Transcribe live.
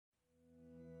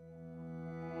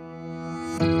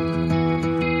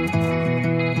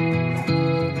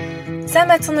Сайн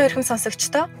байцгаана уу эрхэм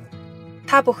сонсогчдоо.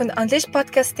 Та бүхэнд Unleash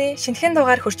podcast-ийн шинэхэн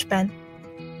дугаар хүрч байна.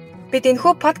 Бид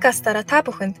энэхүү подкастаараа та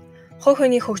бүхэнд хувь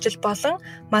хүний хөгжил болон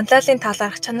манлайлалын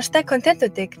талаарх чанартай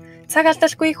контентуудыг цаг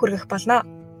алдалгүй хүргэх болно.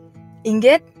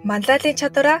 Ингээд манлайлалын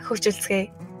чадвараа хөгжилцгээе.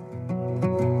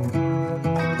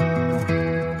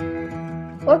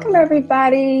 Welcome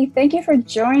everybody. Thank you for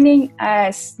joining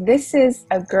us. This is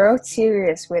a growth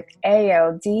series with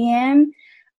ALDM.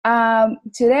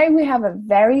 Today we have a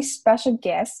very special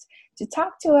guest to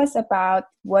talk to us about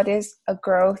what is a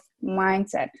growth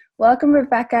mindset. Welcome,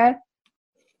 Rebecca.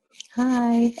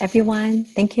 Hi, everyone.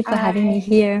 Thank you for having me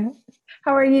here.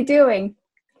 How are you doing?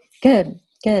 Good.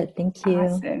 Thank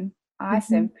you.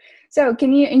 Awesome. So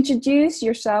can you introduce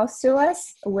yourself to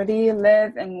us? Where do you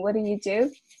live and what do you do?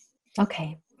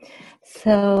 Okay.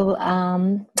 So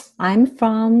I'm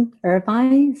from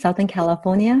Irvine, Southern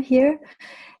California here.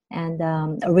 And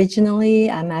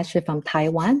originally, I'm actually from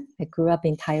Taiwan. I grew up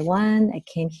in Taiwan. I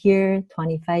came here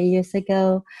 25 years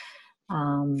ago.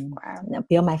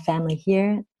 Built my family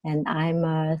here. And I'm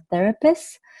a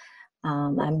therapist.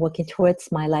 I'm working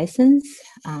towards my license.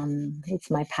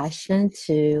 It's my passion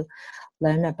to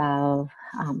learn about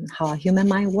how a human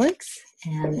mind works.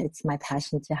 And it's my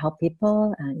passion to help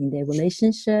people in their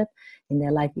relationship, in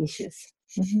their life issues.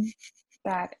 Mm-hmm.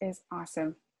 That is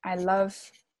awesome. I love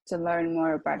to learn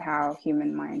more about how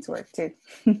human minds work too.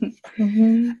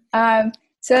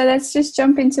 So let's just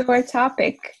jump into our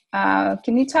topic.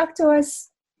 Can you talk to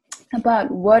us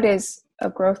about what is a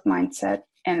growth mindset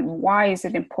and why is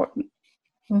it important?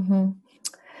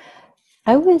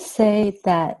 I would say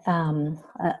that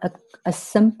a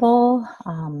simple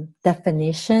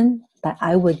definition that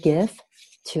I would give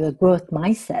to a growth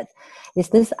mindset is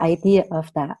this idea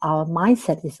of that our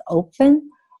mindset is open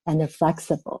and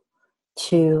flexible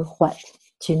to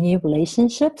new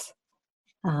relationships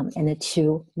and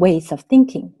to ways of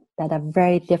thinking that are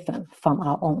very different from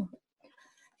our own.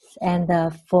 And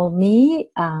for me,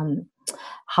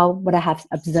 what I have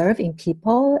observed in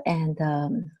people and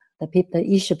the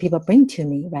issue people bring to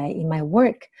me, right, in my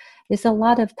work, is a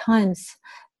lot of times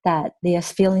that they are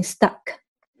feeling stuck.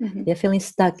 They're feeling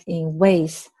stuck in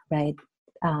ways, right,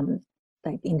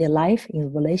 like in their life,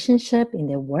 in relationship, in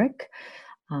their work.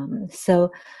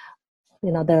 So,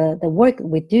 you know, the work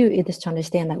we do is to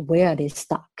understand like where are they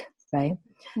stuck, right?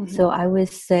 So I would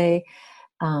say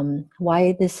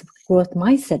why this growth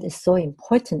mindset is so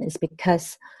important is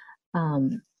because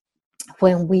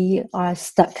when we are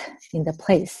stuck in the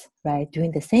place, right,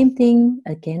 doing the same thing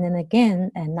again and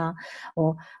again,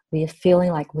 or we're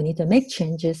feeling like we need to make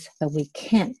changes, but we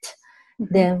can't,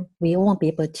 then we won't be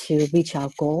able to reach our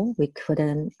goal. We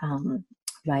couldn't,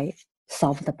 right,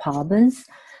 solve the problems.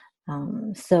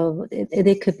 So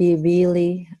it could be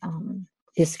really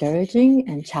discouraging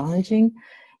and challenging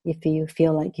if you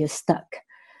feel like you're stuck.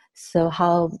 So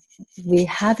how we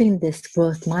having this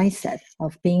growth mindset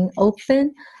of being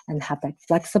open and have that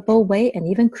flexible way and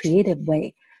even creative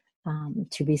way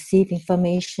to receive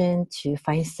information, to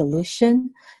find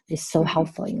solution is so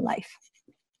helpful in life.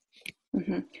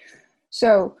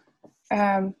 So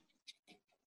how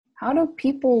do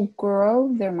people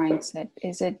grow their mindset?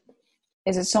 Is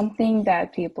it something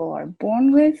that people are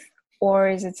born with, or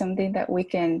is it something that we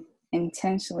can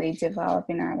intentionally develop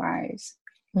in our lives?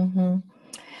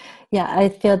 Yeah, I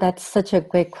feel that's such a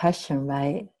great question,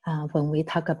 right? When we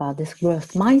talk about this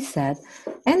growth mindset,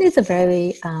 and it's a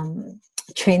very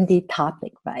trendy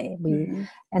topic, right?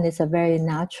 And it's a very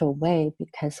natural way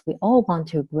because we all want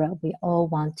to grow. We all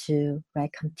want to,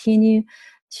 right, continue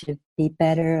to be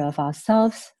better of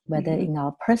ourselves, whether in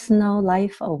our personal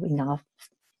life or in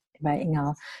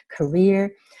our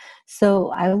career.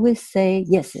 So I would say,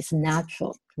 yes, it's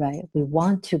natural, right? We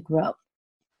want to grow.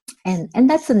 And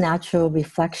that's a natural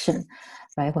reflection,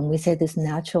 right? When we say this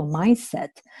natural mindset,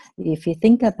 if you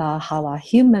think about how our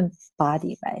human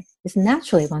body, right, is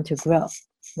naturally want to grow,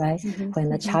 right?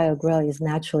 When a child grows, is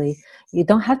naturally, you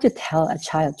don't have to tell a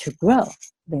child to grow.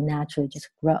 They naturally just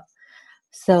grow.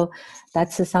 So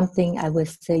that's something I would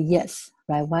say, yes,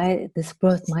 right? Why this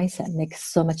growth mindset makes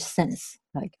so much sense.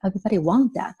 Like everybody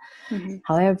wants that.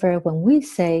 However, when we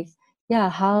say, yeah,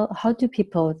 how do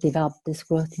people develop this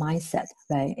growth mindset,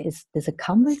 right? Does it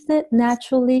come with it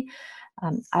naturally?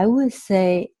 I would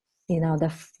say, you know,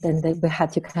 then we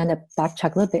had to kind of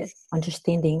backtrack a little bit,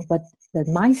 understanding what the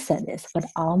mindset is,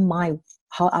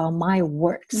 how our mind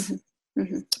works,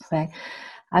 right?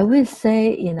 I would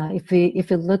say, you know, if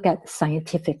you look at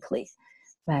scientifically,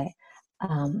 right,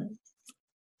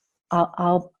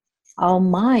 our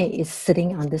mind is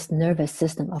sitting on this nervous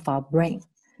system of our brain.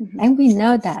 And we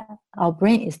know that our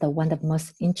brain is the one of the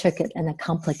most intricate and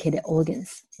complicated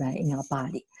organs, right, in our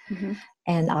body.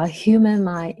 And our human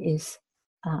mind is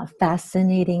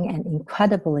fascinating and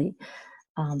incredibly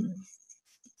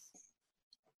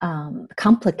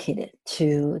complicated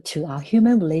to our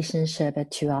human relationship,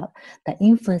 to the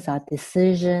influence our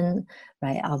decision,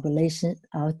 right, our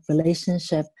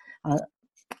relationship,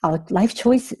 our life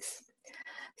choices.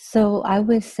 So I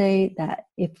would say that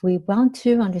if we want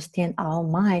to understand our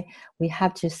mind, we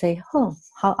have to say, how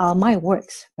our mind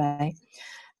works, right?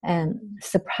 And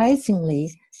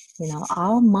surprisingly,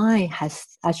 our mind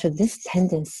has actually this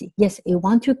tendency. Yes, it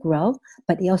wants to grow,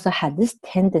 but it also has this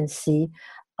tendency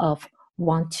of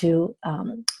want to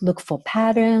look for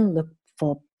pattern, look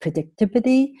for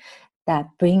predictability that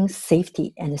brings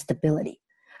safety and stability.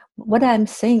 What I'm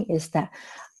saying is that,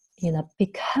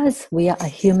 because we are a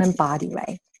human body,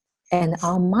 right? And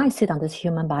our mind sit on this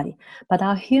human body, but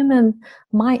our human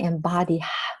mind and body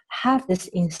have this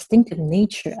instinctive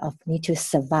nature of need to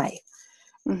survive.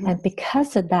 And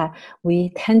because of that,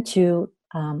 we tend to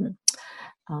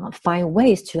find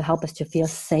ways to help us to feel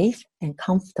safe and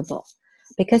comfortable.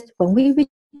 Because when we reach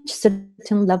a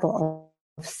certain level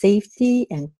of safety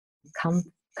and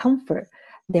comfort,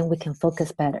 then we can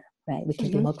focus better, right? We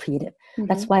can be more creative.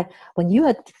 That's why when you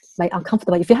are like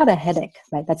uncomfortable, if you have a headache,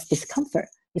 right, that's discomfort.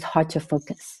 It's hard to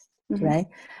focus, right?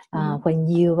 When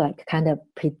you like kind of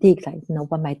predict like,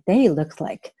 what my day looks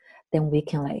like, then we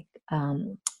can like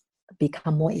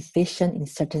become more efficient in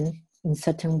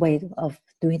certain ways of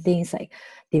doing things, like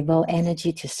devote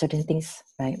energy to certain things,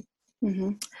 right?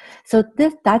 So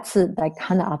that's like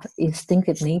kind of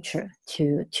instinctive nature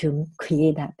to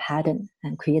create that pattern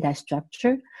and create that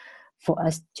structure for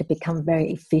us to become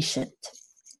very efficient.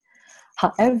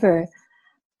 However,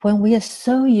 when we are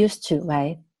so used to,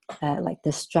 right, like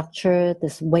the structure,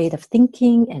 this way of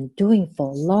thinking and doing for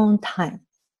a long time,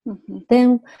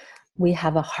 then we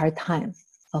have a hard time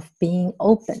of being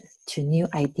open to new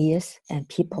ideas and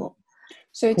people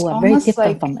so it's who are very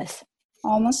different from us.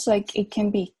 Almost like it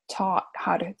can be taught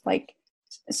how to, like,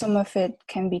 some of it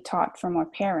can be taught from our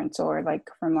parents or like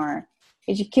from our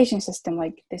education system.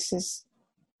 Like, this is,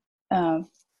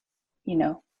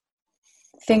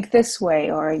 think this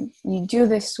way, or you do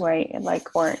this way,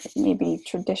 like, or maybe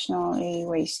traditionally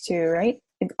ways too, right?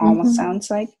 It almost sounds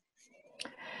like.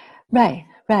 Right.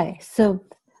 So,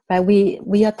 right,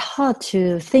 we are taught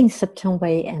to think certain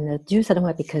way and do certain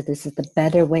way because this is the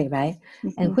better way, right?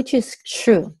 And which is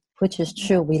true.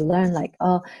 We learn like,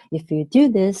 if you do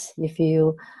this, if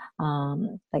you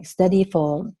like study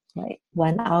for like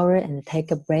 1 hour and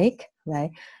take a break,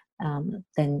 right?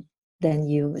 Then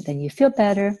you feel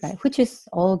better, right? Which is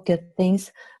all good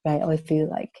things, right? Or if you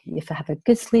have a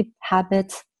good sleep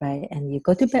habits, right? And you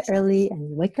go to bed early and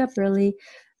you wake up early,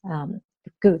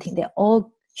 good thing. They're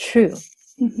all true,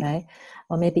 right?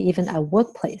 Or maybe even a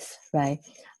workplace, right?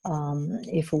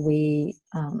 If we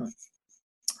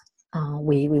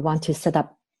want to set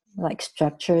up like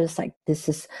structures, like this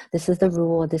is the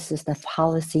rule, this is the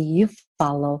policy you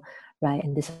follow, right?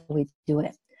 And this is how we do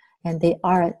it. And they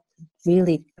are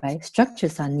really, right,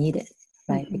 structures are needed,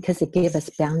 right? Because it gives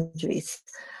us boundaries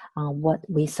on what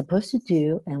we're supposed to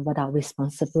do and what our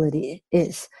responsibility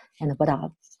is, and what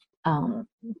our are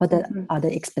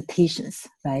the expectations,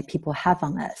 right, people have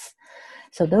on us.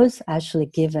 So those actually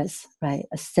give us, right,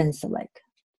 a sense of like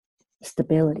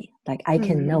stability. Like I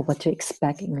can know what to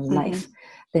expect in life.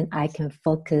 Then I can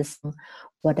focus on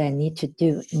what I need to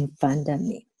do in front of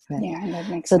me. Right? Yeah, that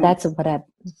makes so sense. That's what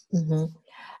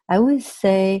I would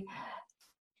say.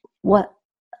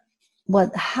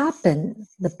 What happened?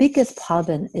 The biggest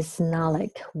problem is not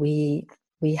like we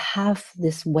have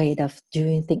this way of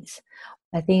doing things.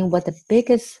 I think what the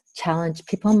biggest challenge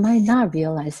people might not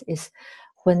realize is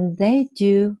when they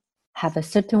do have a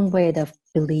certain way of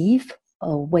belief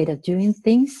or way of doing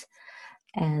things,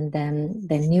 and then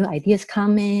new ideas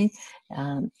come in,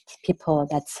 people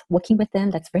that's working with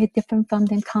them that's very different from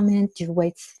them come in,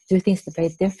 do things very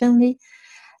differently,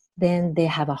 then they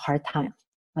have a hard time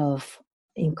of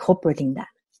incorporating that.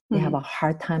 They have a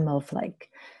hard time of like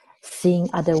seeing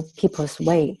other people's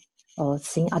way or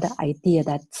seeing other idea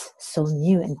that's so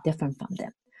new and different from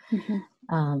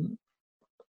them.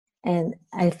 And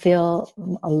I feel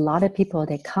a lot of people,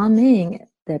 they come in,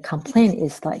 the complaint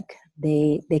is like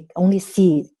they only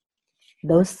see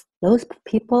those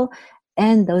people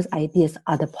and those ideas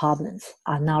are the problems,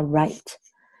 are not right.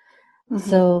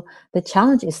 So the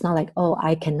challenge is not like, oh,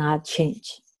 I cannot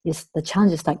change. The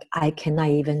challenge is like I cannot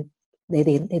even, they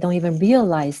don't even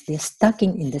realize they're stuck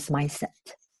in this mindset.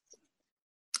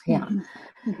 Yeah.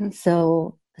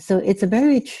 So it's a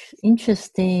very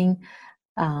interesting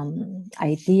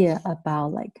idea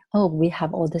about like, oh, we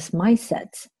have all these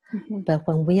mindsets, but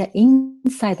when we are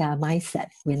inside that mindset,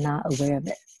 we're not aware of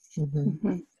it.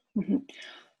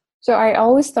 So I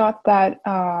always thought that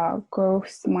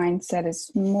growth mindset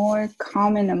is more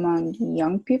common among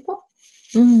young people.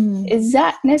 Is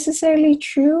that necessarily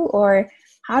true, or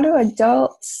how do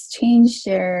adults change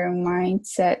their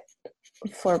mindset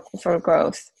for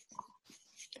growth?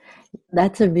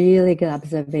 That's a really good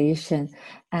observation,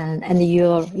 and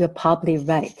you're probably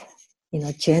right.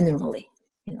 Generally,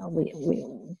 we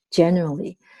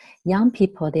generally, young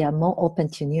people, they are more open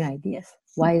to new ideas.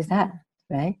 Why is that,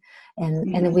 right?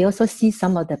 And we also see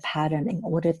some of the pattern in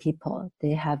older people.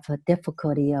 They have a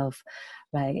difficulty of,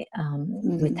 right,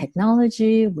 with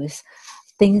technology, with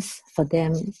things for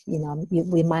them.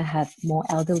 We might have more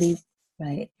elderly,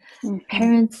 right,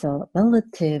 parents or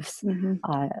relatives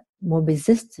are more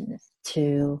resistant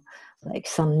to like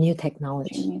some new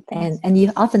technology, and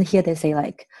you often hear they say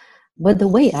like, "But the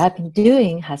way I've been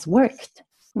doing has worked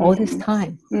all this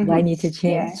time. Why need to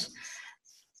change?"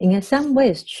 In some way,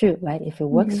 it's true, right? If it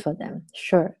works for them,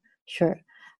 sure.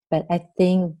 But I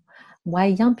think why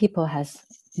young people has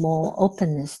more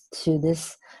openness to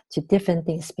different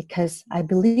things, because I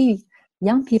believe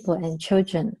young people and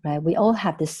children, right? We all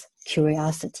have this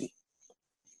curiosity.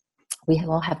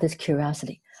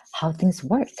 How things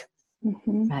work,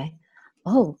 right?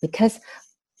 Oh, because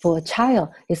for a child,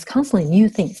 it's constantly new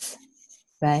things,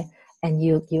 right? And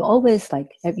you always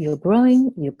like, you're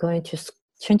growing, you're going to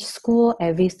change school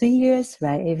every 3 years,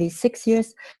 right? Every 6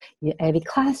 years, every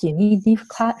class, you need new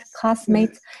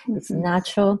classmates. It's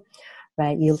natural,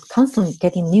 right? You're constantly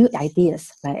getting new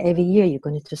ideas, right? Every year you're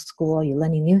going to school, you're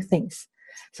learning new things.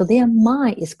 So their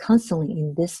mind is constantly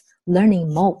in this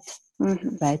learning mode,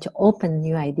 right? To open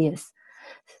new ideas.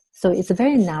 So it's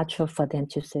very natural for them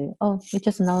to say, oh, it's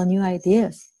just another new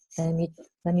ideas.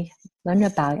 Let me learn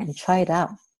about it and try it out.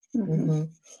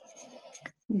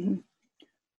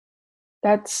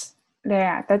 That's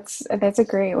a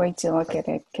great way to look at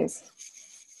it, because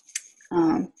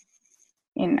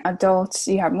in adults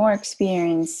you have more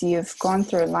experience, you've gone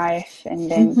through life, and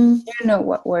then you know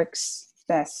what works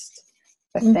best.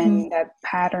 But then that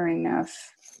pattern of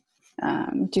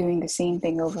doing the same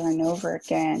thing over and over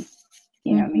again,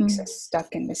 makes us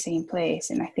stuck in the same place.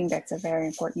 And I think that's a very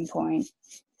important point.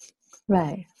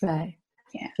 Right.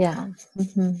 Yeah.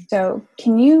 So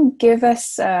can you give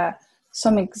us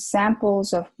some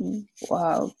examples of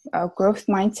a growth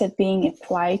mindset being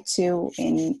applied to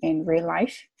in real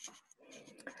life?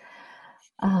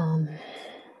 I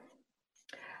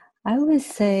would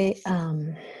say,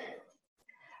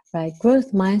 right,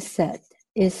 growth mindset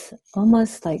is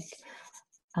almost like,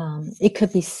 it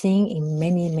could be seen in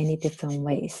many, many different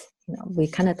ways. We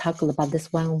kind of talk about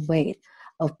this one way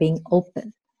of being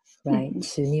open, right,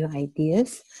 to new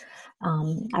ideas.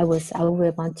 I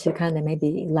would want to kind of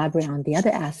maybe elaborate on the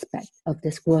other aspect of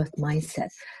this growth mindset,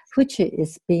 which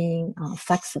is being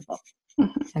flexible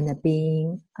and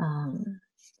being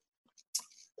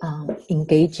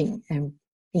engaging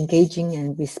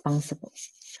and responsible.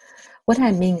 What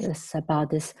I mean is about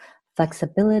this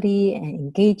flexibility and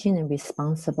engaging and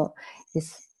responsible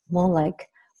is more like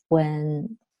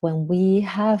when we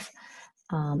have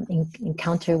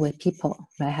encounter with people,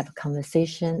 right? Have a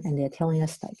conversation and they're telling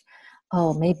us like,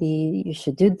 oh, maybe you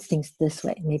should do things this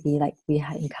way. Maybe like we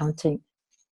had encountered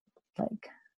like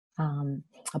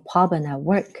a problem at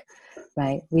work,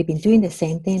 right? We've been doing the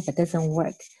same thing but doesn't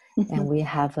work. And we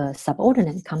have a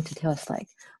subordinate come to tell us like,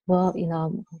 well,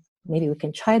 maybe we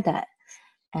can try that.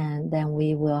 And then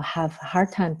we will have a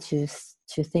hard time to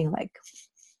think like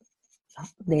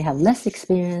they have less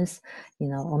experience,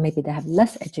 or maybe they have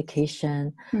less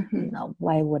education.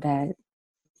 Why would their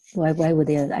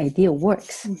idea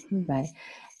works, right?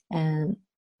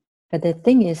 But the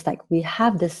thing is, like, we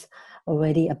have this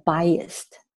already a bias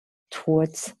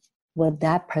towards what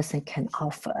that person can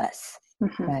offer us,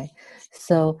 right?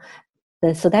 So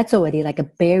that's already like a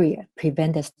barrier,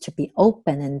 prevent us to be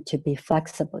open and to be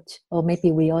flexible. Or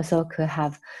maybe we also could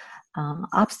have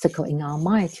obstacle in our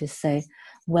mind to say,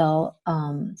 well,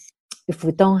 if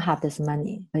we don't have this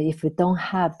money, but if we don't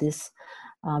have this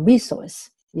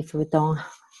resource, if we don't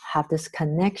have this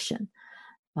connection,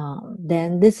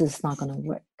 then this is not going to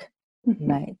work,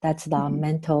 right? That's the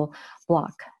mental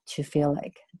block to feel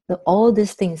like all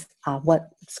these things are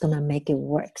what's going to make it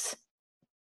works.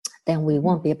 Then we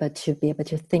won't be able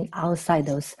to think outside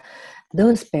those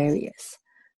barriers,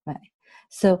 right?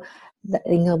 So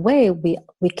in a way, we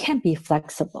can't be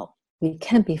flexible. We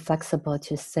can't be flexible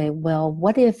to say, well,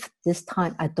 what if this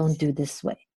time I don't do this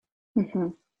way,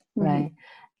 right?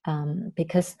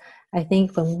 Because I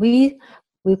think when we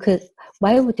could,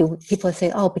 why would people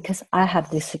say, oh, because I have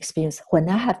this experience, when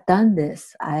I have done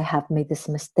this, I have made this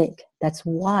mistake, that's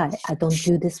why I don't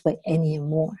do this way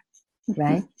anymore,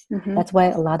 right? That's why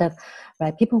a lot of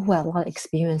people who have a lot of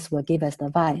experience will give us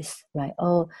advice, right?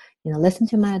 Oh, listen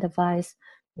to my advice,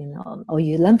 or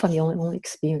you learn from your own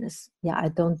experience. Yeah, I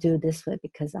don't do this way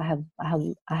because I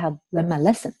have learned my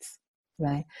lessons,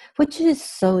 right? Which is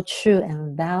so true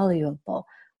and valuable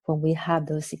when we have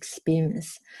those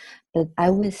experiences. But I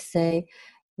would say,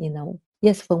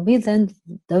 yes, when we learn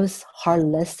those hard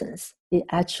lessons, it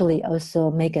actually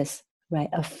also make us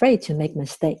afraid to make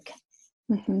mistake.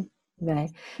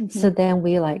 Right. So then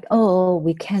we're like, oh,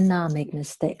 we cannot make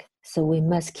mistake. So we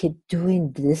must keep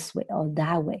doing this way or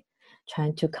that way,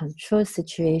 trying to control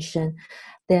situation.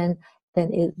 Then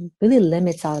it really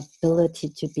limits our ability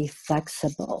to be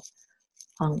flexible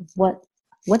on what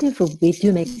if we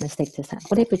do make mistake this time?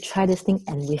 What if we try this thing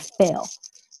and we fail,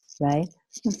 right?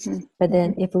 But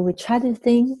then if we try this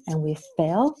thing and we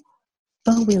fail,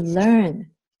 but we learn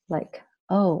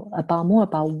more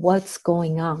about what's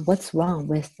going on, what's wrong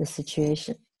with the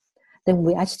situation, then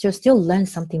we actually still learn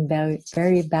something very,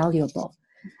 very valuable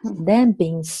than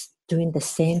doing the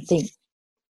same thing,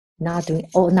 not doing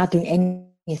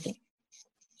anything.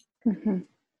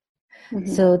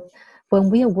 So when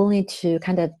we are willing to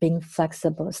kind of being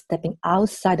flexible, stepping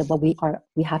outside of what we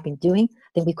have been doing,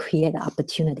 then we create an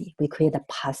opportunity, we create a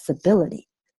possibility,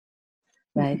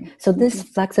 right? So this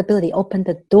flexibility opened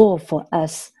the door for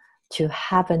us to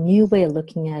have a new way of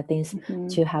looking at things,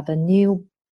 to have a new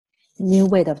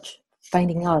way of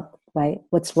finding out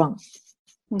what's wrong.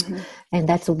 And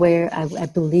that's where I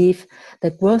believe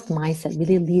the growth mindset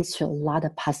really leads to a lot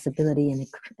of possibility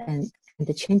and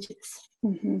the changes.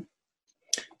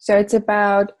 So it's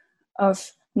about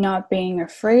of not being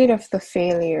afraid of the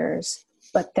failures,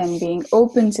 but then being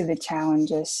open to the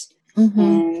challenges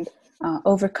and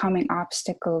overcoming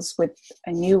obstacles with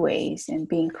new ways and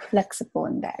being flexible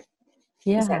in that.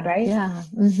 Yeah. Is that right? Yeah.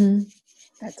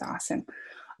 That's awesome.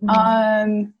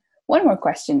 One more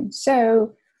question.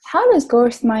 So how does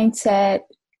growth mindset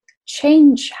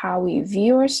change how we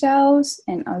view ourselves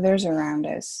and others around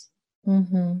us?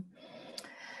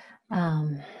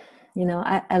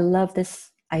 I love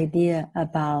this idea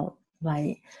about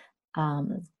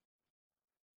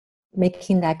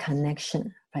making that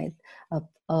connection, right,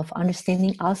 of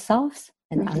understanding ourselves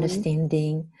and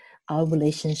understanding our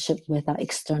relationship with our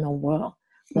external world,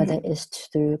 whether it's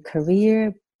through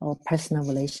career or personal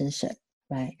relationship,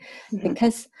 right?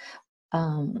 Because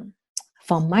from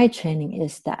my training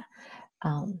is that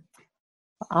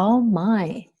our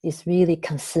mind is really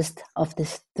consists of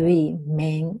these three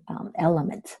main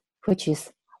elements, which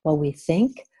is what we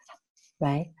think,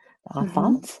 right? Our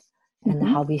thoughts, and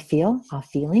how we feel, our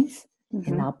feelings,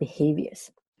 and our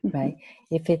behaviors, right?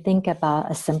 If you think about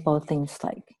a simple things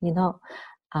like,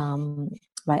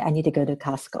 I need to go to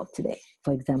Costco today,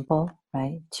 for example,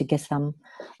 right, to get some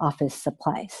office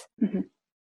supplies,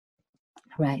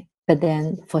 right? But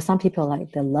then for some people,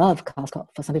 they love Costco.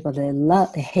 For some people,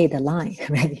 they hate the line,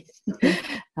 right?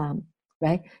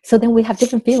 Right? So then we have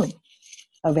different feeling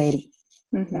already,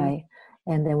 right?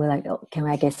 And then we're like, oh, can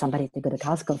I get somebody to go to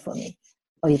Costco for me?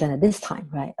 Or even at this time,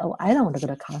 right? Oh, I don't want to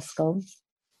go to Costco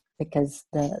because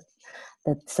the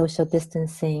social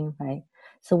distancing, right?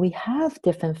 So we have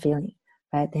different feeling,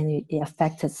 right? Then it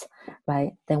affects us,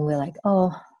 right? Then we're like,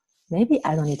 oh, maybe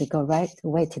I don't need to go right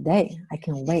away today. I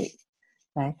can wait.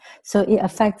 Right. So it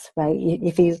affects, right?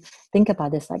 If you think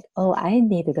about this, like, oh, I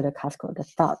need to go to Costco, the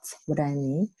thoughts, what I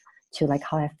need to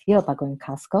how I feel about going to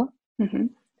Costco.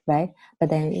 Right. But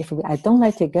then if I don't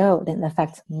like to go, then it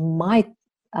affects my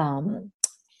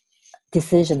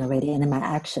decision already and then my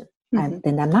action. And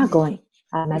then I'm not going.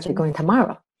 I'm actually going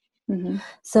tomorrow.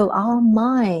 So our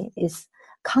mind is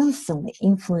constantly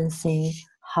influencing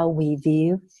how we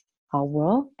view our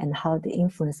world and how they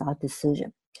influence our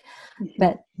decision.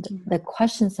 But the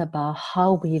questions about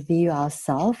how we view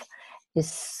ourselves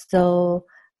is so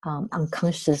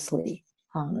unconsciously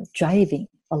driving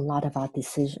a lot of our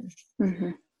decisions.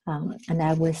 And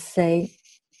I would say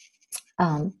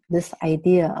this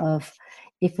idea of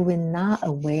if we're not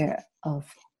aware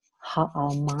of how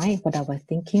our mind, what our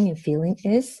thinking and feeling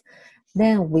is,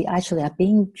 then we actually are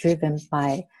being driven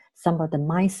by some of the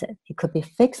mindset. It could be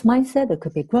fixed mindset, it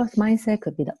could be growth mindset, it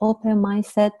could be the open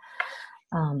mindset.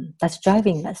 That's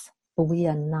driving us, but we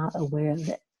are not aware of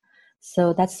it.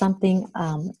 So that's something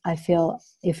I feel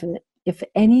if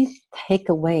any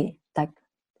takeaway that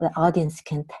the audience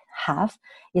can have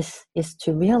is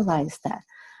to realize that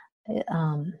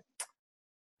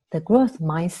the growth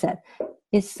mindset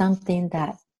is something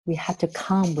that we have to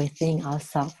come within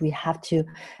ourselves. We have to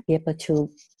be able to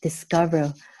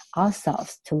discover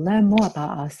ourselves, to learn more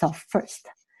about ourselves first.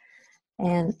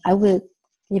 And I would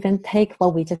even take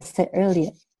what we just said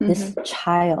earlier, this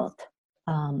child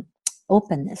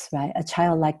openness, right? A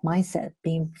childlike mindset,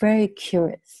 being very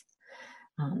curious.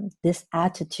 This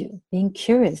attitude, being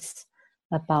curious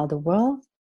about the world,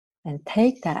 and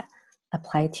take that,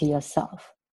 apply it to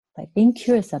yourself. Like being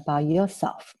curious about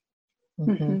yourself.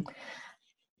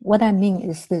 What I mean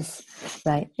is this,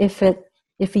 right?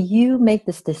 If you make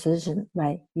this decision,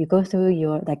 right, you go through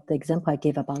your, like the example I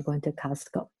gave about going to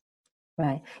Costco,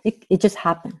 right? It just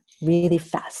happened really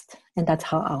fast. And that's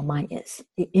how our mind is.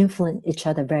 It influences each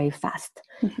other very fast.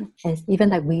 And even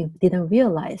like we didn't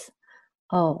realize,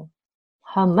 oh,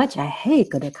 how much I hate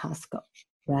go to Costco,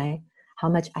 right? How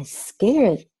much I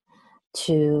scared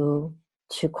to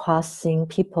crossing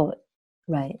people,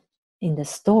 right, in the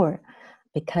store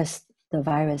because the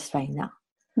virus right now,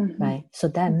 right? So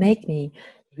that make me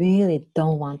really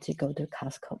don't want to go to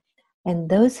Costco. And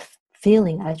those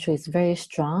feeling actually is very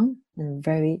strong and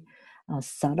very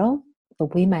subtle,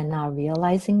 but we might not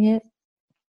realizing it,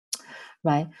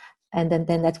 right? And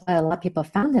then that's why a lot of people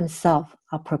found themselves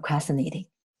procrastinating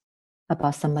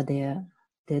about some of their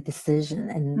decision,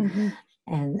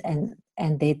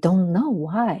 and they don't know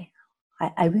why.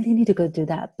 I really need to go do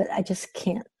that, but I just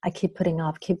can't. I keep putting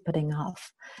off,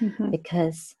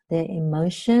 because their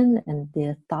emotion and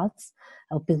their thoughts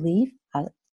or belief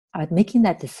are making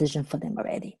that decision for them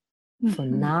already, for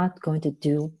not going to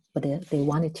do what they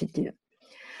wanted to do.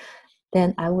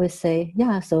 Then I would say,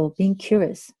 yeah, so being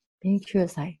curious,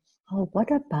 like, oh, what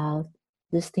about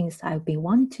these things I've been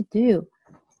wanting to do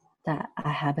that I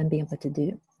haven't been able to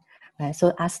do, right?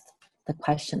 So ask the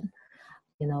question,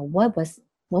 what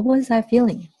was I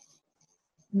feeling?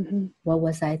 What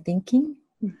was I thinking?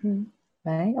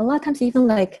 Right? A lot of times, even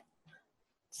like,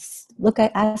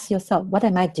 ask yourself, what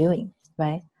am I doing?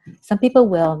 Right? Some people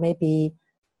will maybe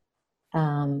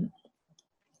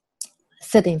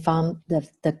sit in front of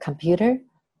the computer,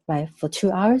 right, for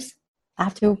 2 hours.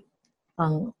 After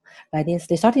right,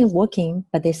 they started working,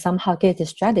 but they somehow get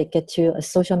distracted, get to a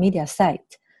social media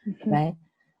site, right?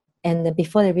 And then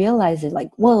before they realize it,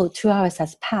 like, whoa, 2 hours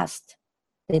has passed.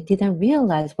 They didn't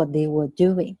realize what they were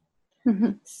doing.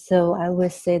 So I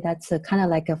would say that's a kind of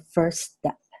like a first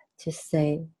step to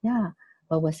say, yeah,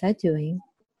 what was I doing?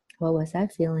 What was I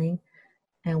feeling?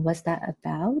 And what's that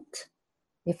about?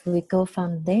 If we go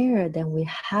from there, then we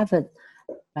have it,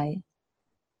 right?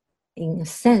 In a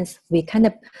sense, we kind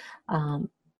of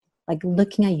like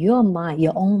looking at your mind,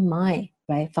 your own mind,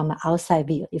 right, from an outside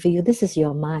view. If this is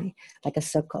your mind, like a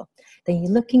circle, then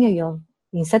you're looking at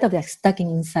instead of like stuck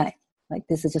inside, like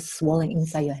this is just swirling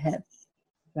inside your head,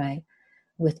 right?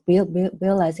 With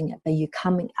realizing it, that you're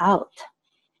coming out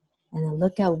and then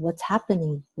look at what's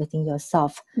happening within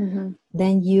yourself.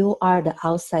 Then you are the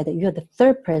outsider. You're the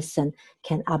third person,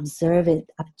 can observe it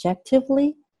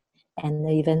objectively and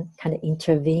even kind of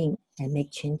intervene and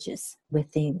make changes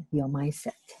within your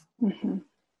mindset.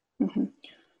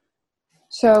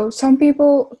 So some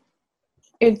people,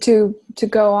 to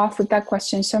go off with that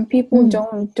question, some people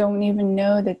don't even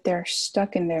know that they're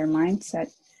stuck in their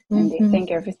mindset, and they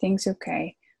think everything's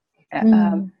okay.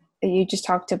 You just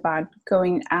talked about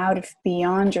going out of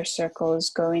beyond your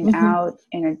circles, going out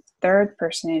in a third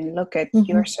person and look at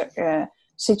your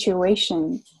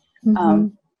situation.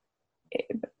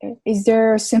 Is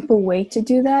there a simple way to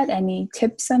do that? Any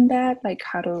tips on that? Like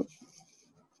how to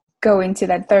go into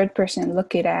that third person and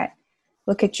look at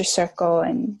your circle?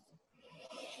 And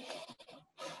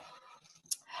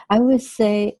I would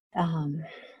say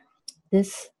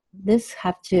this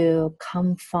have to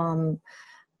come from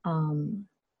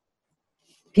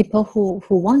people who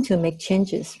want to make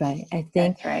changes, right? I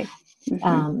think that's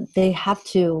right. They have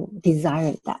to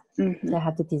desire that. They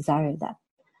have to desire that.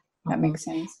 That makes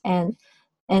sense. And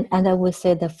I would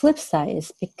say the flip side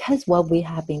is, because what we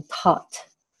have been taught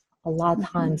a lot of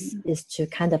times is to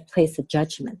kind of place a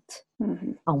judgment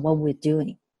on what we're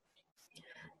doing.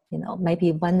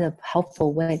 Maybe one of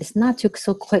helpful ways is not to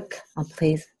so quick on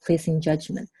placing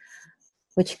judgment,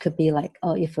 which could be like,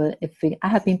 oh, if I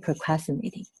have been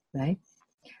procrastinating, right?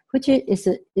 Which is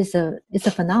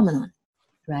a phenomenon,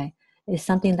 right? It's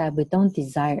something that we don't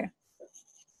desire.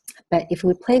 But if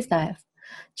we place that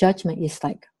judgment, it's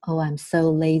like, oh, I'm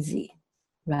so lazy,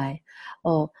 right?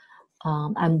 Or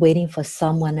I'm waiting for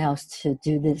someone else to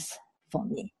do this for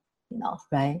me,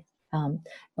 right? A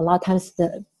lot of times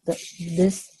the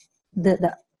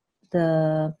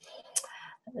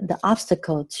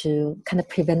obstacle to kind of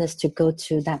prevent us to go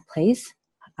to that place,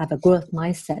 have a growth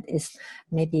mindset is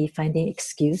maybe finding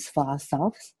excuse for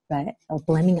ourselves, right? Or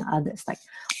blaming others. Like,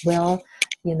 well,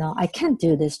 I can't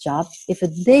do this job if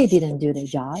they didn't do their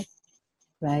job,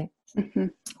 right? Mm-hmm.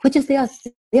 Which is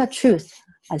their truth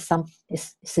at some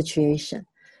situation,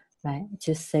 right?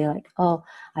 Just say like, oh,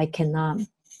 I cannot.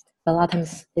 But a lot of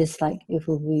times it's like if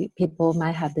people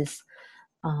might have this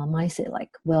mindset like,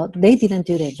 well, they didn't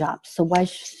do their job, so why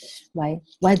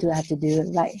do I have to do it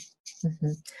right?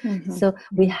 Mm-hmm. Mm-hmm. So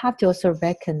we have to also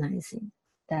recognizing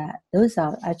that those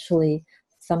are actually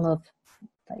some of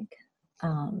like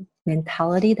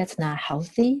mentality that's not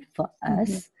healthy for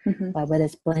us, Mm-hmm. whether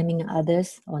it's blaming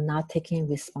others or not taking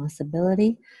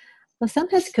responsibility. But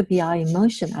sometimes it could be our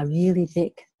emotions are really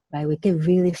big, right? We get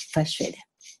really frustrated,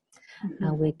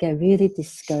 Mm-hmm. we get really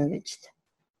discouraged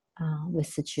with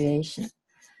situation.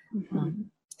 Mm-hmm.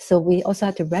 So we also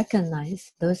have to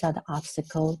recognize those are the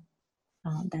obstacles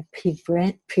that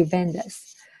prevent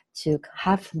us to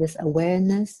have this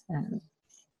awareness.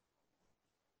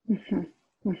 Mm-hmm.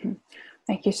 Mm-hmm.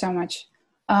 Thank you so much.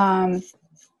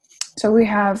 So we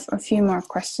have a few more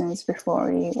questions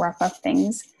before we wrap up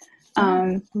things.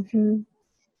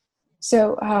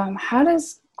 So how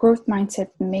does growth mindset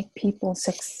make people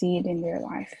succeed in their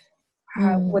life?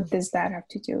 What does that have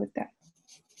to do with that?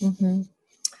 Mm-hmm.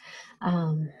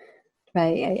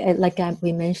 Right, like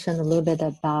we mentioned a little bit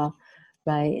about,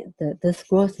 right, this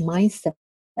growth mindset,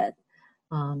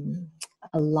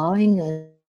 allowing us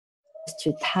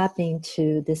to tap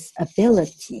into this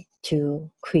ability to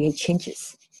create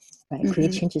changes, right? Mm-hmm.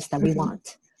 Create changes that we Mm-hmm.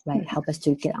 want, right? Mm-hmm. Help us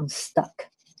to get unstuck,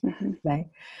 Mm-hmm. right?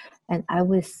 And I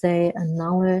would say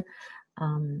another,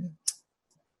 I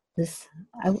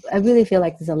really feel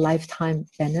like there's a lifetime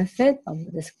benefit of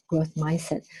this growth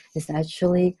mindset is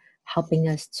actually helping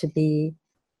us to be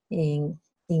in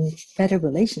better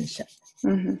relationship,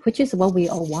 Mm-hmm. which is what we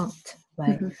all want,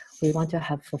 right? Mm-hmm. We want to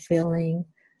have fulfilling,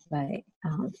 right,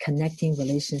 connecting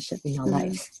relationship in our Mm-hmm.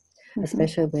 lives, Mm-hmm.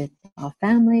 especially with our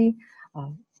family,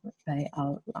 right,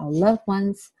 our loved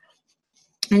ones.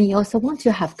 And you also want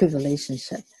to have good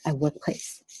relationship at workplace,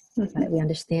 Mm-hmm. right? We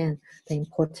understand the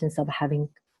importance of having,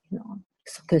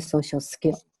 good social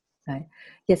skill, right?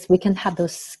 Yes, we can have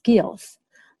those skills,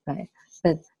 right?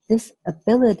 But this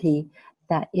ability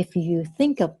that if you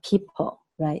think of people,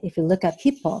 right? If you look at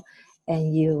people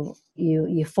and you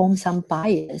form some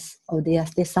bias, or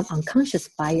there's some unconscious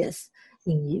bias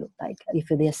in you, like if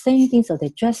they're saying things or they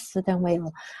dress a certain way,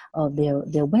 or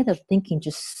their way of thinking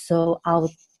just so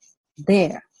out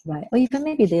there, right? Or even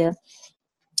maybe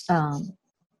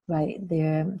right,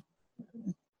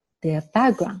 their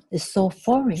background is so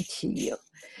foreign to you,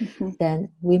 Mm-hmm. then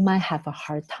we might have a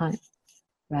hard time,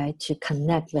 right, to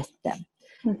connect with them.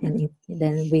 Mm-hmm. And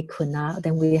then we could not,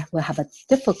 then we will have a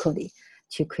difficulty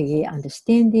to create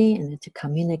understanding and to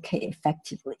communicate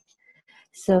effectively.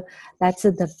 So that's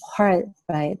the part,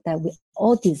 right, that we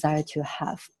all desire to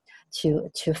have, to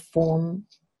form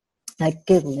a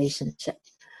good relationship.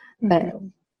 Mm-hmm. But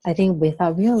I think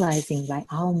without realizing, right,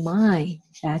 our mind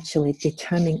actually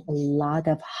determine a lot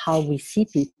of how we see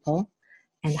people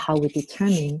and how we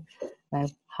determine,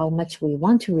 right, how much we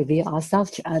want to reveal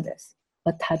ourselves to others,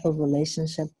 what type of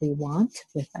relationship we want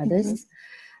with others.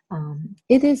 Mm-hmm.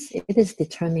 It is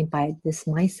determined by this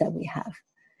mindset we have.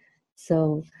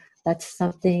 So that's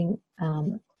something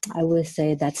I would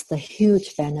say that's the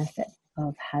huge benefit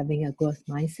of having a growth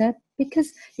mindset,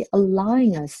 because it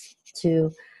allowing us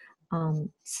to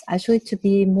actually to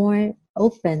be more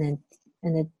open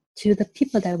and to the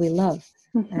people that we love,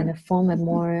 mm-hmm. and form a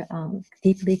more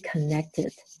deeply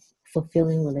connected,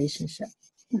 fulfilling relationship.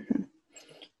 Mm-hmm.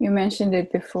 You mentioned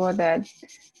it before that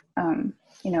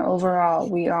overall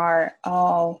we are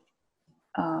all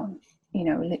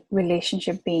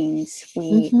relationship beings.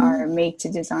 We mm-hmm. are made to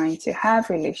design to have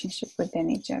relationship within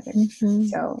each other. Mm-hmm.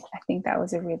 So I think that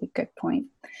was a really good point.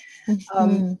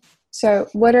 Mm-hmm. So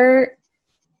what are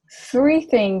 3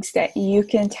 things that you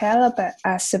can tell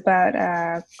us about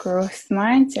a growth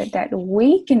mindset that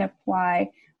we can apply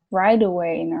right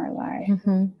away in our life?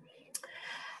 Mm-hmm.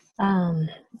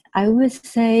 I would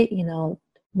say,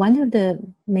 one of the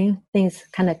main things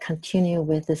kind of continue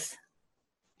with this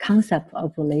concept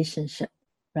of relationship,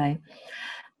 right?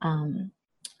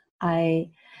 I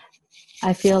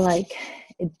feel like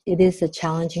it is a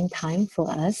challenging time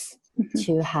for us, mm-hmm.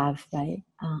 to have, right,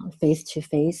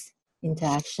 face-to-face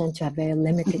interaction, to have very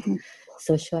limited mm-hmm.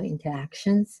 social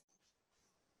interactions.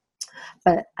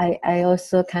 But I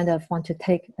also kind of want to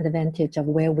take advantage of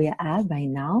where we're at right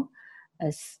now,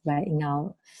 as right in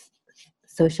our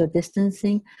social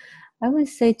distancing. I would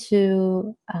say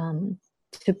to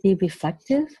be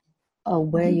reflective of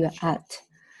where mm-hmm. you're at,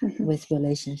 with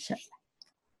relationship.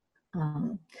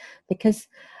 Because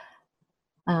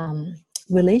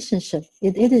relationship,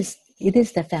 it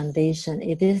is the foundation,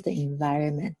 it is the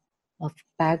environment of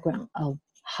background of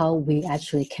how we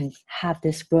actually can have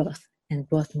this growth and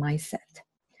growth mindset.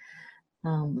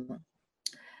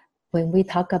 When we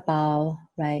talk about,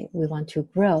 right, we want to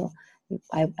grow,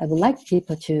 I would like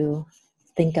people to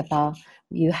think about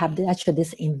you have actually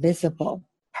this invisible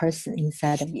person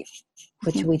inside of you,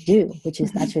 which we do, which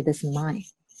is actually this mind,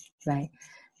 right?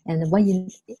 And what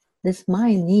this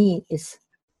mind need is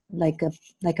like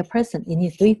a person. You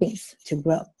need three things to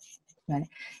grow, right?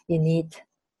 You need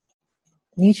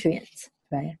nutrients,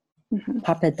 right?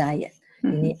 Proper diet.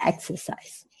 You need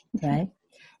exercise, right?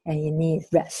 And you need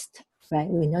rest, right?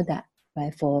 We know that,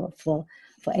 right? For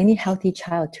any healthy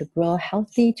child to grow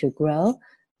healthy, to grow,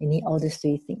 you need all these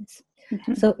three things.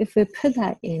 So if we put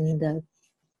that in the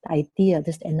idea,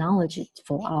 this analogy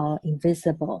for our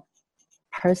invisible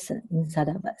person inside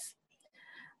of us,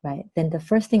 right? Then the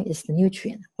first thing is the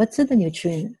nutrient. What's the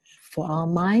nutrient for our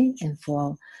mind and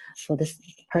for this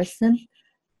person?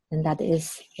 And that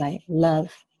is, right,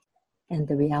 love and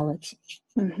the reality.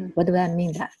 What do I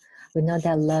mean that? We know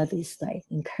that love is like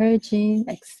encouraging,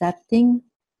 accepting,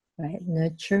 right,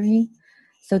 nurturing.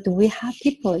 So do we have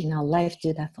people in our life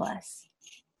do that for us?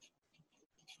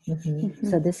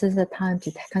 So this is the time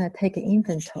to kind of take an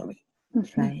inventory,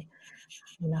 right?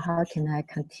 How can I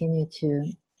continue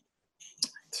to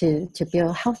build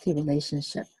a healthy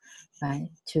relationship, right?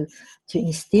 To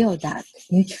instill that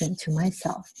nutrient to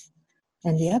myself.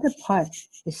 And the other part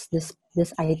is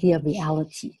this idea of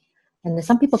reality. And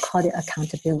some people call it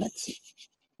accountability,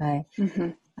 right?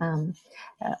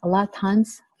 A lot of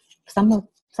times, some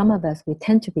of us, we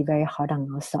tend to be very hard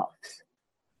on ourselves,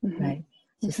 right?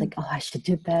 Just like, oh, I should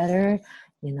do better,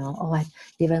 we did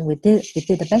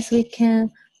the best we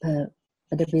can, but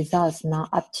the result's not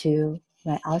up to,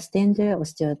 right, our standard, or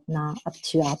still not up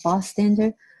to our boss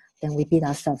standard, then we beat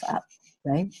ourselves up,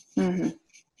 right?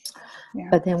 Yeah.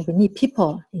 But then we need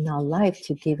people in our life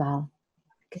to give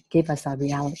us our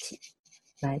reality,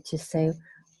 right? To say,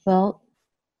 well,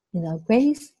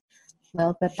 Grace,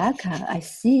 well, Rebecca, I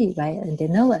see, right? And they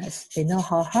know us. They know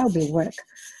how hard we work,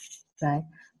 right?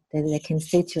 They can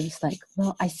say to us like,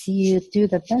 well, I see you do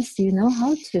the best you know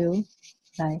how to,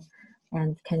 right?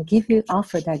 And can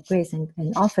offer that grace and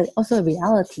offer also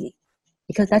reality,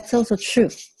 because that's also true,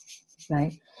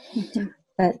 right?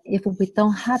 But if we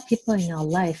don't have people in our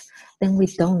life, then we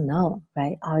don't know,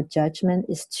 right? Our judgment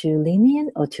is too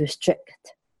lenient or too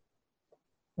strict,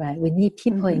 right? We need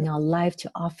people in our life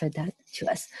to offer that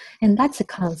to us. And that's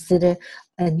considered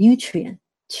a nutrient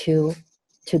to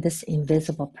this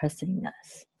invisible person in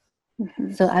us.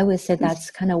 So I would say that's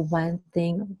kind of one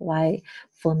thing why,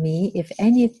 for me, if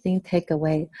anything, take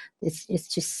away is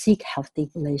to seek healthy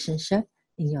relationship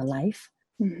in your life.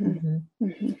 And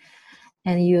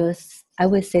I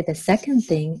would say the second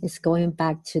thing is going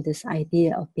back to this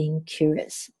idea of being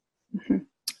curious.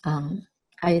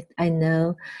 I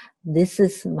know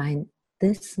this might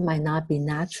not be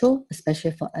natural,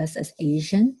 especially for us as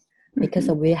Asian, because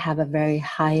we have a very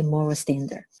high moral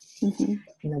standard.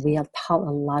 We are taught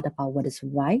a lot about what is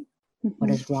right,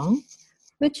 what is wrong,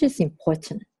 which is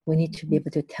important. We need to be able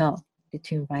to tell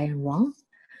between right and wrong,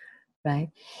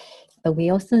 right? But we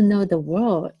also know the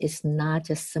world is not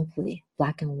just simply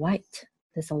black and white.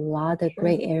 There's a lot of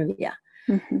gray area.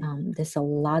 There's a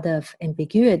lot of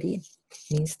ambiguity. It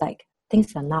means like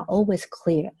things are not always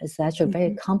clear. It's actually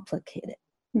very complicated.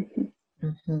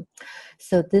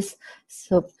 So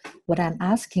what I'm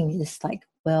asking is like,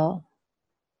 well,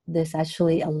 there's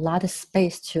actually a lot of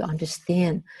space to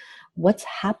understand what's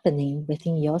happening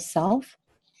within yourself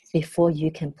before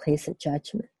you can place a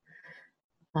judgment.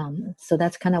 So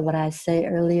that's kind of what I said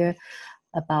earlier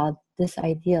about this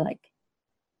idea, like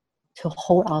to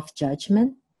hold off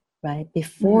judgment, right?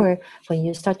 Before, when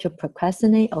you start to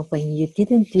procrastinate or when you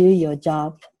didn't do your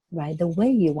job, right, the way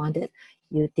you wanted,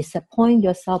 you disappoint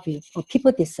yourself, or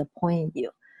people disappoint you.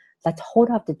 Let's hold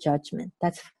off the judgment.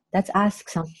 Let's ask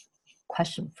some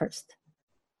question first.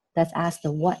 Let's ask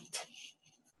the what,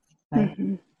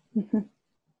 right?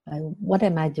 What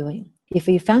am I doing? If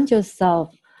you found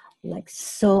yourself like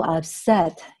so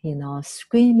upset,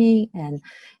 screaming and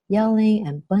yelling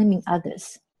and blaming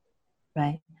others,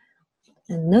 right?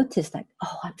 And notice like,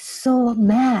 oh, I'm so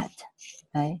mad,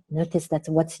 right? Notice that's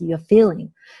what you're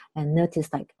feeling. And notice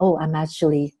like, oh, I'm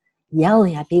actually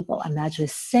yelling at people. I'm actually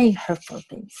saying hurtful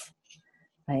things,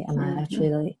 right? I'm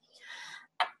actually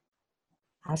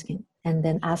asking, and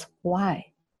then ask why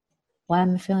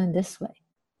I'm feeling this way,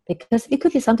 because it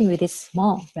could be something really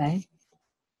small, right?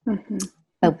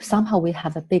 but somehow we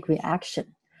have a big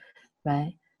reaction,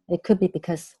 right? It could be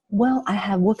because, well, I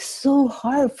have worked so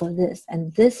hard for this,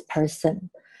 and this person,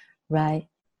 right,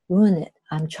 ruin it.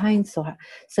 I'm trying so hard.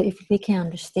 So if we can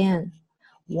understand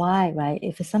why, right,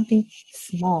 if it's something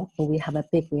small, but we have a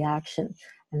big reaction,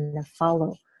 and then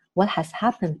follow what has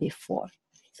happened before.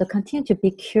 So continue to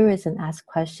be curious and ask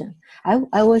questions. I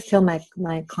always tell my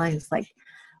clients, like,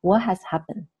 what has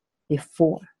happened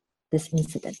before this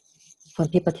incident? When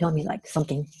people tell me like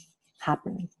something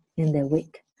happened in their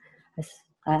week,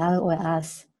 I always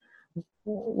ask,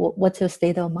 what's your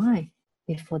state of mind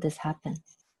before this happened?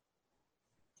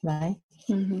 Right?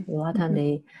 A lot of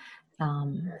times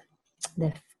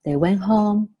they went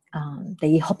home, they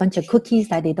eat a whole bunch of cookies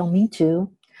that they don't mean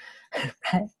to,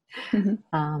 right?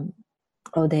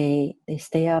 Or they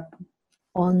stay up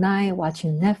all night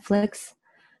watching Netflix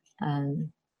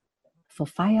for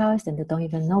 5 hours and they don't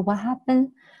even know what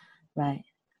happened, right?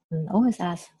 And always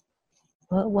ask,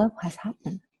 what has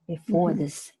happened before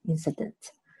this incident?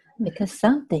 Because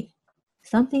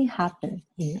something happened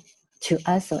to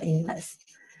us or in us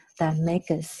that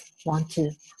make us want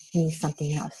to need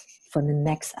something else for the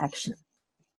next action.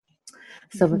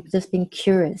 So just being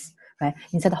curious, right?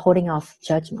 Instead of holding off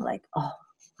judgment, like, oh,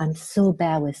 I'm so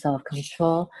bad with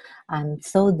self-control, I'm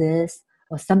so this,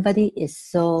 or somebody is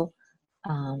so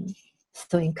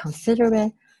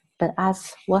inconsiderate, but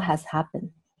ask what has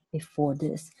happened before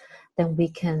this. Then we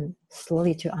can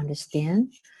slowly to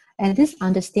understand. And this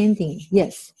understanding,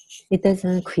 yes, it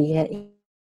doesn't create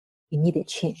immediate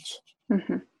change,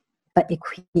 but it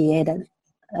created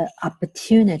an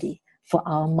opportunity for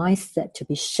our mindset to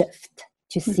be shifted,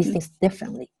 to see things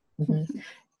differently.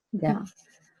 Yeah.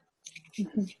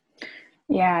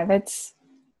 Yeah, it's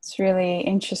really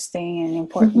interesting and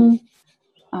important.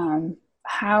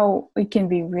 How it can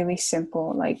be really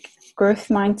simple, like growth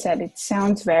mindset. It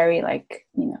sounds very like,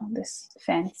 this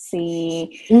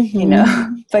fancy,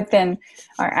 but then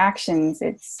our actions,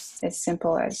 it's as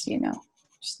simple as,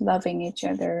 just loving each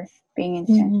other, being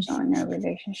intentional in our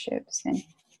relationships. And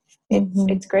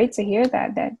it's great to hear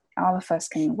that all of us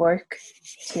can work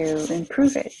to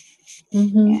improve it.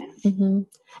 And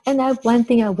one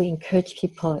thing I would encourage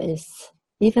people is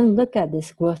even look at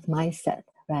this growth mindset,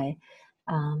 right?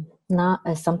 Not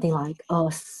as something like, oh,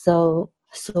 so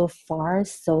far,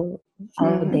 so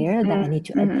out there that I need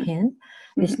to attain.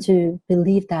 Is to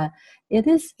believe that it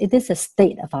is a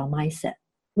state of our mindset.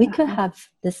 We could have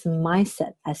this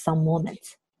mindset at some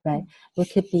moments, right? We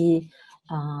could be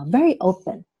very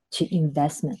open to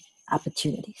investment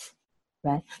opportunities,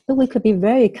 right? But we could be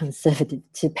very conservative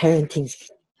to parenting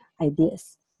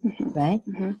ideas, right?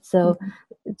 So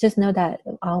just know that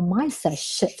our mindset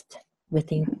shift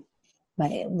within,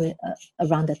 right,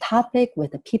 around the topic,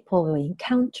 with the people we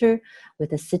encounter,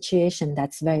 with the situation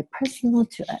that's very personal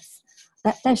to us.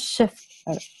 That shift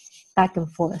back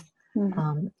and forth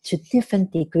to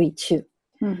different degree too.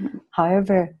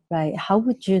 However, right, how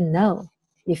would you know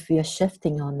if you're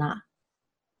shifting or not?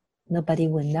 Nobody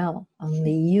will know.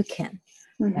 Only you can,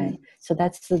 right? So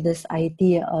that's this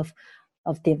idea of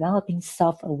developing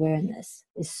self-awareness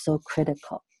is so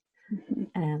critical.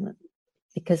 And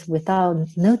because without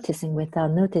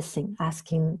noticing,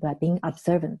 asking, by being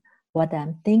observant, what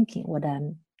I'm thinking, what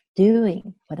I'm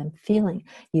doing, what I'm feeling,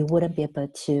 you wouldn't be able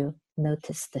to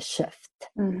notice the shift.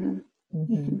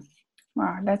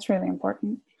 Wow, that's really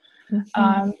important.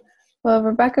 Well,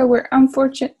 Rebecca, we're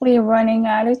unfortunately running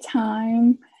out of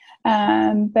time,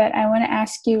 but I want to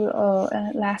ask you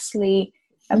lastly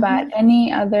about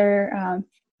any other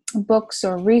books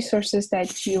or resources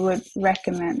that you would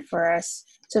recommend for us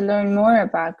to learn more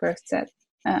about growth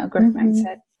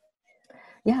mindset.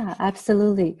 Yeah,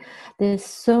 absolutely. There's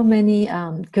so many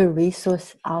good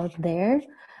resources out there.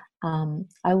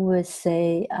 I would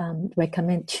say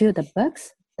recommend 2 of the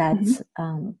books that's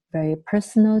very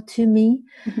personal to me.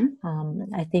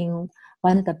 I think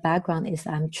one of the background is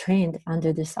I'm trained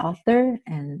under this author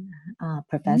and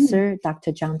professor,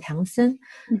 Dr. John Townsend,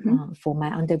 for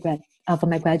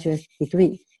my graduate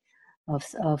degree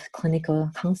of clinical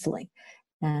counseling.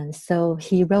 And so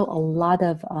he wrote a lot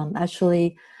of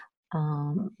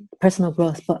personal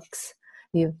growth books.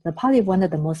 Probably one of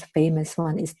the most famous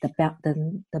one is the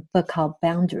book called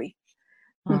Boundary.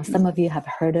 Some of you have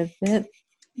heard of it.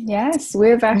 Yes,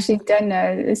 we've actually done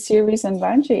a series on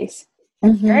boundaries.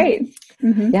 Great.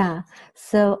 Yeah.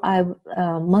 So I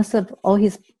most of all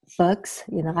his books,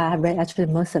 I have read actually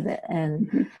most of it,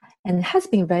 and it has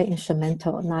been very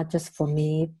instrumental, not just for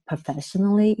me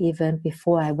professionally. Even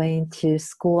before I went into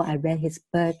school, I read his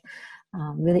book.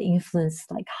 Really influenced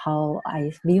like how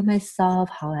I view myself,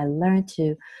 how I learn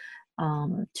to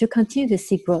to continue to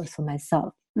see growth for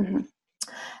myself. Mm-hmm.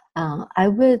 I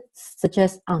would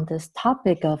suggest on this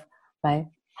topic of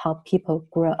how people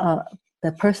grow,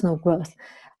 the personal growth.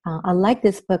 I like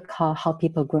this book called How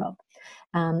People Grow.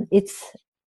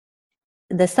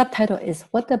 The subtitle is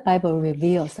What the Bible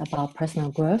Reveals About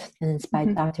Personal Growth, and it's by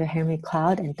Dr. Henry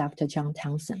Cloud and Dr. John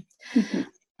Townsend.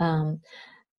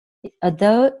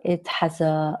 Although it has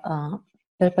a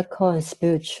biblical and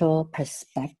spiritual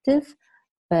perspective,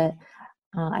 but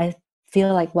I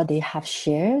feel like what they have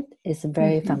shared is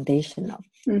very foundational,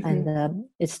 and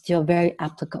it's still very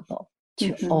applicable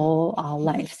to all our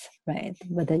lives, right?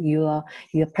 Whether you're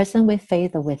a person with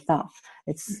faith or without,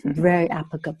 it's very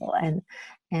applicable,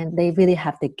 and they really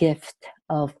have the gift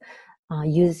of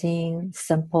using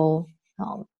simple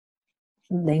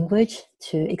language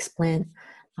to explain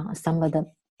some of the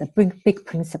big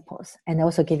principles, and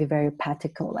also give you very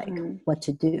practical, like what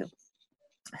to do.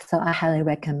 So I highly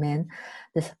recommend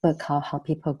this book called How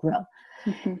People Grow.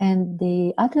 And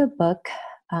the other book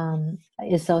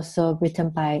is also written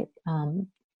by,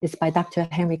 it's by Dr.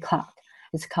 Henry Cloud.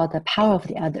 It's called The Power of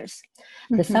the Others.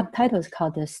 The subtitle is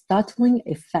called The Startling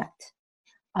Effect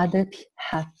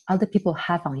Other People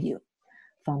Have on You,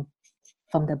 from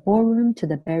the ballroom to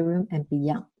the bedroom and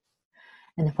beyond,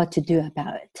 and what to do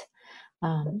about it.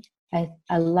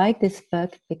 I like this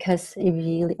book because it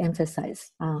really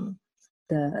emphasizes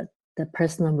the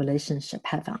personal relationship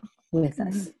have with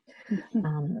us,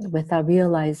 without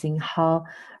realizing how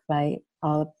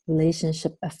our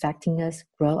relationship affecting us,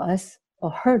 grow us,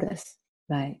 or hurt us,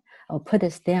 right, or put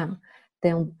us down,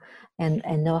 then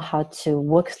and know how to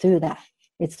work through that.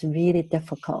 It's really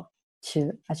difficult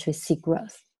to actually see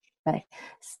growth, right?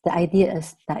 The idea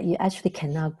is that you actually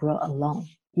cannot grow alone.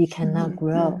 You cannot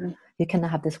grow. You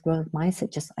cannot have this growth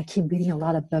mindset. Just I keep reading a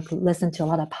lot of books, listen to a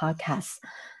lot of podcasts,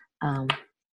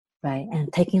 right,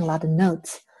 and taking a lot of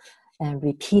notes and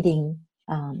repeating,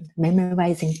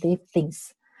 memorizing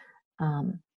things,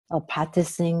 or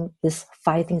practicing these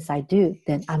 5 things I do.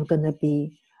 Then I'm gonna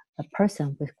be a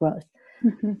person with growth.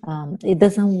 It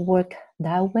doesn't work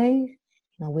that way.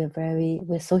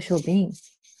 We're social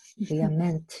beings. We are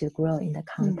meant to grow in the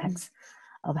context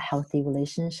of a healthy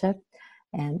relationship,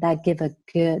 and that give a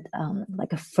good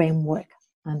like a framework,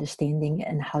 understanding,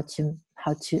 and how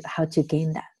to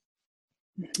gain that.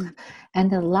 And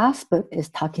the last book is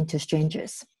Talking to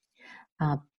Strangers.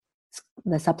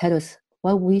 The subtitle is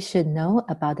What We Should Know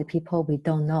About the People We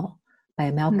Don't Know by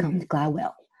Malcolm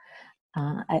Gladwell.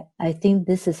 I think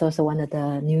this is also one of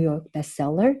the New York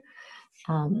bestseller.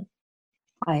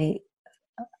 I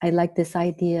like this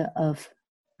idea of,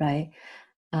 right,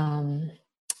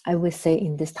 I would say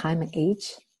in this time and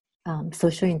age,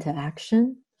 social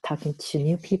interaction, talking to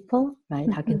new people, right,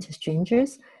 talking to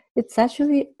strangers, it's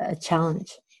actually a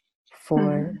challenge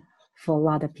for a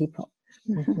lot of people.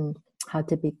 How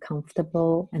to be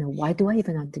comfortable, and why do I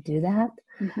even have to do that?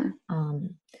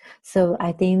 So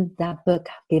I think that book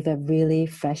gave a really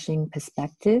refreshing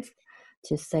perspective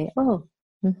to say,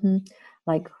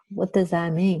 like, what does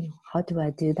that mean? How do I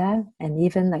do that? And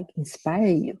even like inspire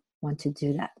you want to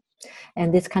do that.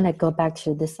 And this kind of go back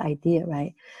to this idea,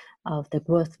 right, of the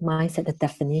growth mindset, the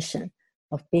definition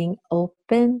of being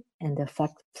open and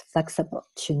flexible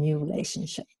to new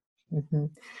relationship.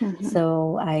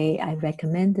 So I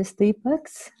recommend these 3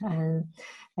 books, and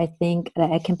I think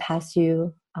that I can pass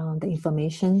you the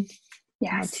information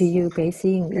to you,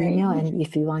 Gracie, in email, and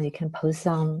if you want, you can post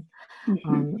on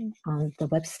the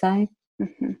website.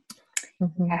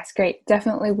 That's great.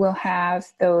 Definitely will have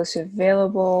those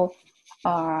available.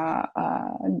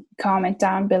 Comment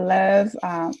down below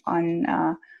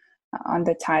on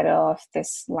the title of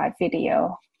this live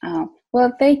video.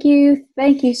 Well, thank you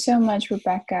so much,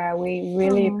 Rebecca. We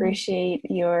really appreciate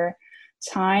your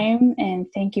time, and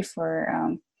thank you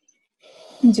for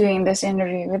doing this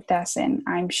interview with us. And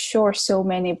I'm sure so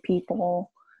many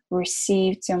people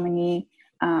received so many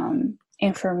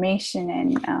information,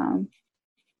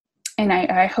 and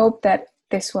I hope that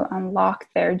this will unlock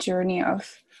their journey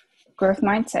of growth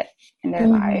mindset in their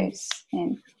lives.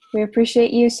 And we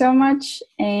appreciate you so much,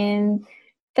 and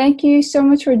thank you so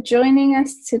much for joining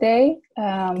us today.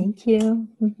 Thank you.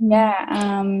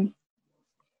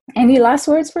 Any last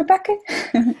words, Rebecca?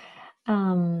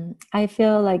 I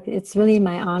feel like it's really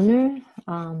my honor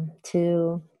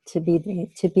to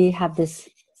have this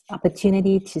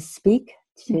opportunity to speak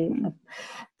to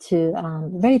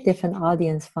very different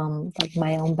audience from like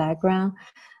my own background.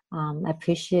 I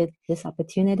appreciate this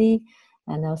opportunity,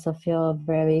 and also feel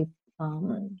very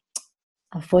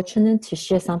fortunate to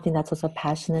share something that's also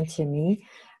passionate to me,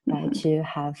 right? To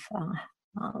have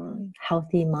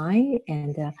healthy mind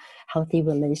and a healthy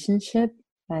relationship.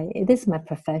 Right? It is my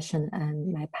profession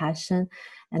and my passion,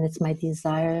 and it's my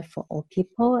desire for all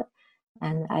people.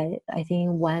 And I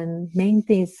think one main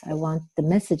thing the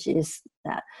message is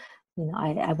that,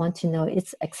 I want to know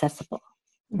it's accessible.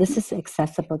 This is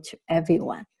accessible to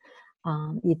everyone.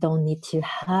 You don't need to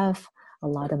have a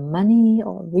lot of money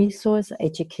or resource or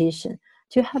education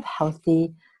to have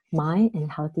healthy mind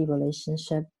and healthy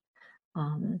relationship.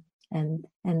 And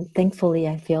thankfully,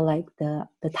 I feel like the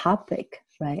topic,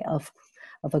 right, of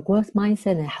a growth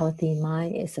mindset and a healthy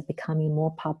mind is becoming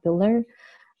more popular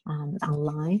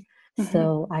online.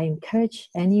 So I encourage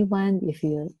anyone, if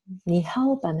you need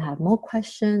help and have more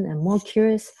questions and more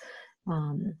curious,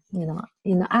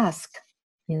 ask.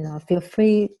 Feel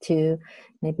free to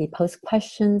maybe post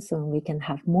questions and we can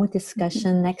have more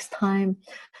discussion next time.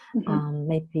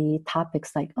 Maybe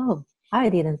topics like, oh, I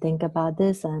didn't think about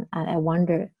this, and I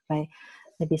wonder, right?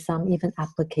 Maybe some even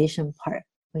application part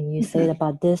when you say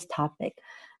about this topic,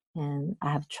 and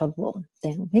I have trouble.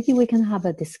 Then maybe we can have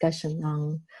a discussion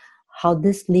on how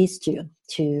this leads you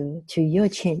to your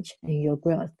change and your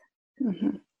growth.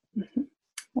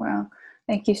 Well,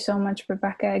 thank you so much,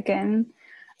 Rebecca, again.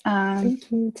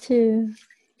 Thank you too.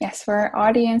 Yes, for our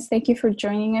audience, thank you for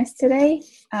joining us today.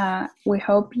 We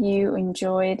hope you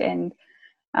enjoyed and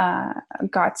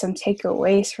got some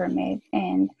takeaways from it.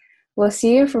 And we'll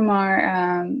see you from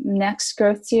our next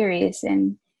growth series.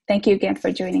 And thank you again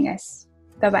for joining us.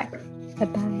 Bye-bye.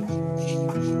 Bye-bye.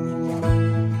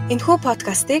 Энэхүү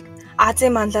подкастыг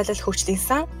Азийн манлайлал хөгжлийн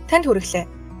сан танд хүргэлээ.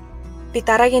 Би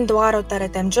дараагийн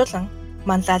дугааруудаараа дамжуулан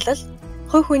манлайлал,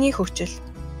 хувь хүний хөгжил,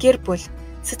 гэр бүл,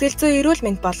 сэтгэл зүйн эрүүл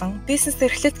мэнд болон бизнес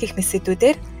эрхлэлт гэх мэт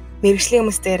сэдвүүдээр мэргэжлийн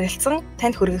хүмүүстэй ярилцсан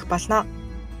танд хүргэх болно.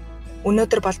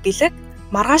 Өнөөдөр бол бэлэг,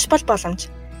 маргааш бол боломж.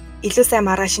 Илүү сайн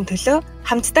маргаашийн төлөө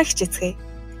хамтдаа хичээцгээе.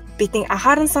 Бидний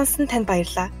анхааран сонссон танд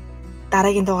баярлалаа.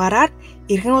 Дараагийн дугаараар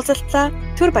иргэн уулзалтаа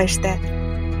түр баяртай.